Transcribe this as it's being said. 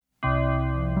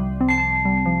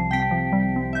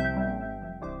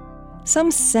Some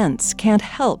scents can't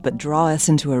help but draw us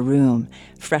into a room.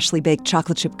 Freshly baked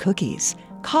chocolate chip cookies,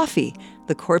 coffee,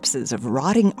 the corpses of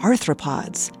rotting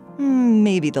arthropods.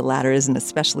 Maybe the latter isn't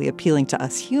especially appealing to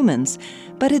us humans,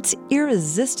 but it's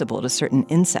irresistible to certain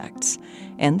insects.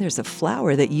 And there's a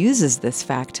flower that uses this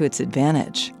fact to its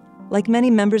advantage. Like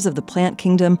many members of the plant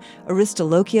kingdom,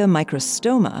 Aristolochia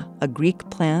microstoma, a Greek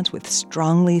plant with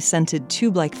strongly scented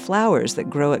tube-like flowers that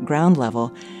grow at ground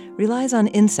level, relies on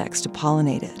insects to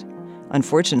pollinate it.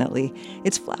 Unfortunately,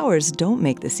 its flowers don't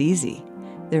make this easy.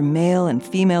 Their male and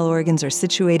female organs are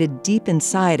situated deep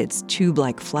inside its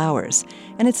tube-like flowers,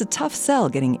 and it's a tough sell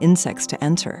getting insects to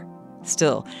enter.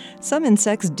 Still, some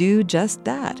insects do just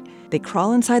that. They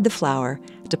crawl inside the flower,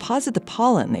 deposit the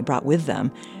pollen they brought with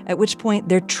them, at which point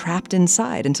they're trapped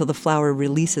inside until the flower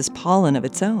releases pollen of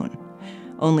its own.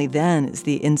 Only then is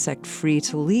the insect free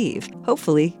to leave,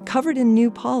 hopefully covered in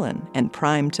new pollen and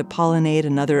primed to pollinate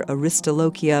another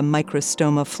Aristolochia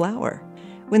microstoma flower.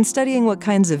 When studying what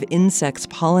kinds of insects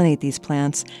pollinate these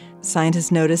plants,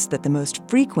 scientists noticed that the most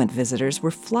frequent visitors were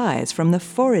flies from the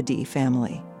Phoridae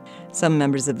family. Some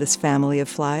members of this family of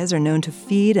flies are known to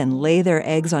feed and lay their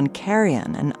eggs on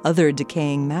carrion and other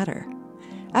decaying matter.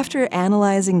 After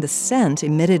analyzing the scent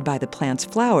emitted by the plant's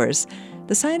flowers,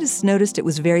 the scientists noticed it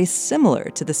was very similar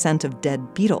to the scent of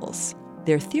dead beetles.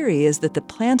 Their theory is that the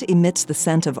plant emits the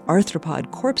scent of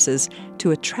arthropod corpses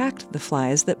to attract the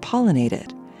flies that pollinate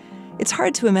it. It's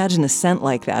hard to imagine a scent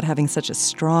like that having such a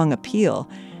strong appeal,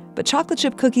 but chocolate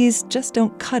chip cookies just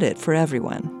don't cut it for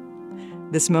everyone.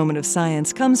 This moment of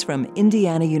science comes from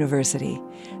Indiana University.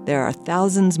 There are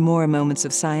thousands more moments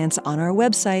of science on our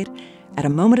website at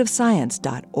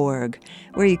amomentofscience.org,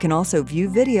 where you can also view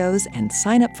videos and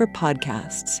sign up for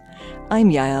podcasts. I'm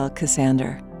Yael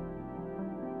Cassander.